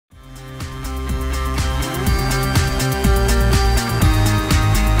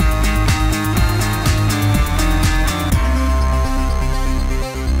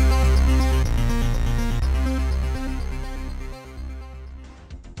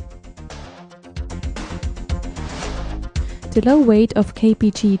The low weight of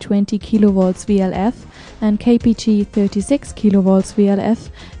KPG 20kV VLF and KPG 36kV VLF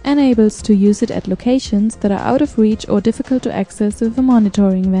enables to use it at locations that are out of reach or difficult to access with a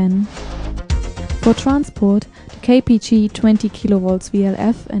monitoring van. For transport, the KPG 20kV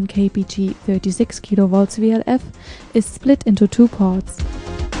VLF and KPG 36kV VLF is split into two parts.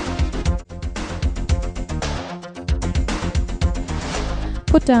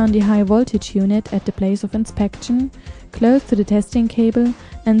 Put down the high voltage unit at the place of inspection, close to the testing cable,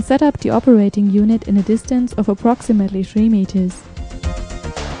 and set up the operating unit in a distance of approximately 3 meters.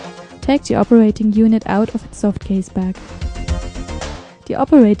 Take the operating unit out of its soft case bag. The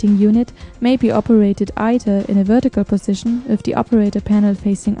operating unit may be operated either in a vertical position with the operator panel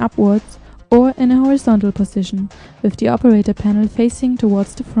facing upwards or in a horizontal position with the operator panel facing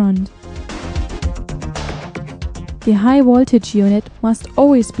towards the front. The high voltage unit must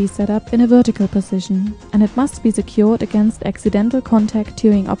always be set up in a vertical position, and it must be secured against accidental contact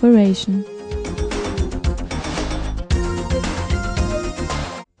during operation.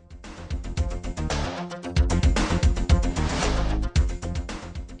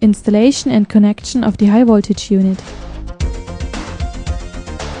 Installation and connection of the high voltage unit.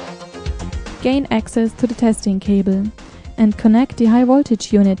 Gain access to the testing cable and connect the high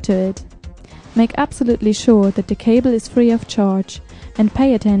voltage unit to it. Make absolutely sure that the cable is free of charge and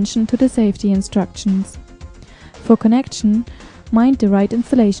pay attention to the safety instructions. For connection, mind the right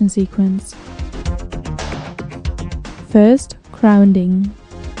installation sequence. First, grounding.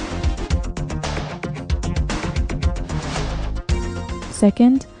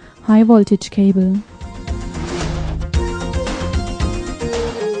 Second, high voltage cable.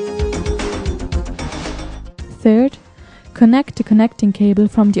 Third, connect the connecting cable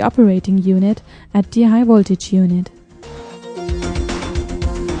from the operating unit at the high voltage unit.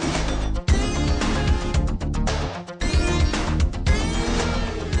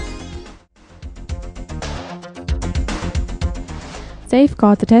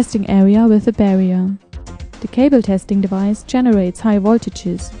 Safeguard the testing area with a barrier. The cable testing device generates high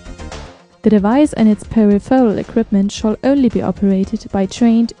voltages. The device and its peripheral equipment shall only be operated by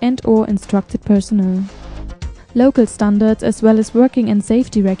trained and/or instructed personnel. Local standards as well as working and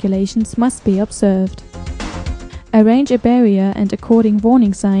safety regulations must be observed. Arrange a barrier and according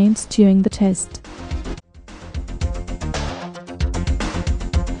warning signs during the test.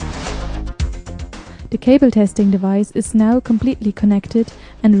 The cable testing device is now completely connected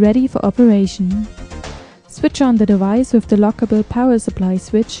and ready for operation. Switch on the device with the lockable power supply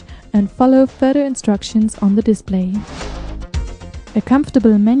switch and follow further instructions on the display. A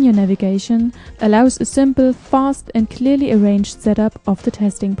comfortable menu navigation allows a simple, fast and clearly arranged setup of the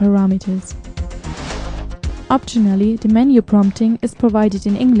testing parameters. Optionally, the menu prompting is provided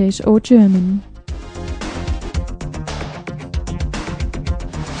in English or German.